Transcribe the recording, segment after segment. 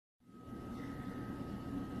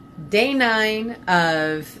Day 9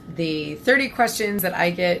 of the 30 questions that I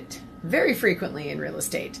get very frequently in real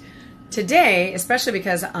estate. Today, especially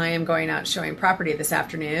because I am going out showing property this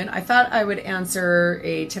afternoon, I thought I would answer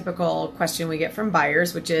a typical question we get from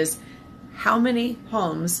buyers, which is, how many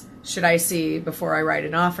homes should I see before I write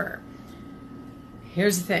an offer?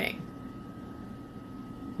 Here's the thing.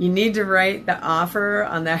 You need to write the offer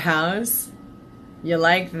on the house you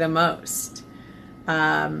like the most.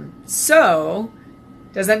 So,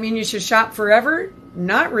 does that mean you should shop forever?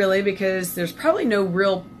 Not really, because there's probably no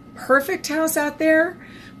real perfect house out there.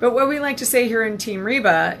 But what we like to say here in Team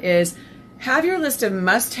Reba is have your list of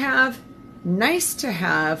must-have,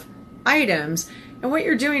 nice-to-have items. And what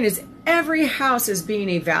you're doing is every house is being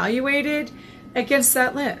evaluated against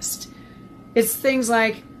that list. It's things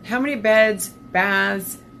like how many beds,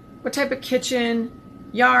 baths, what type of kitchen,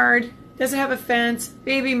 yard, does it have a fence,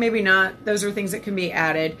 maybe not. Those are things that can be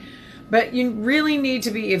added. But you really need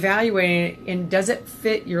to be evaluating it, and does it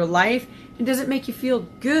fit your life? And does it make you feel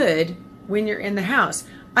good when you're in the house?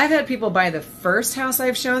 I've had people buy the first house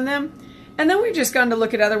I've shown them, and then we've just gone to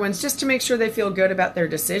look at other ones just to make sure they feel good about their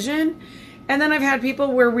decision. And then I've had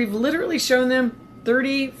people where we've literally shown them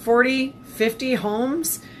 30, 40, 50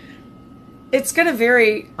 homes. It's going to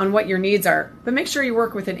vary on what your needs are, but make sure you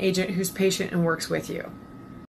work with an agent who's patient and works with you.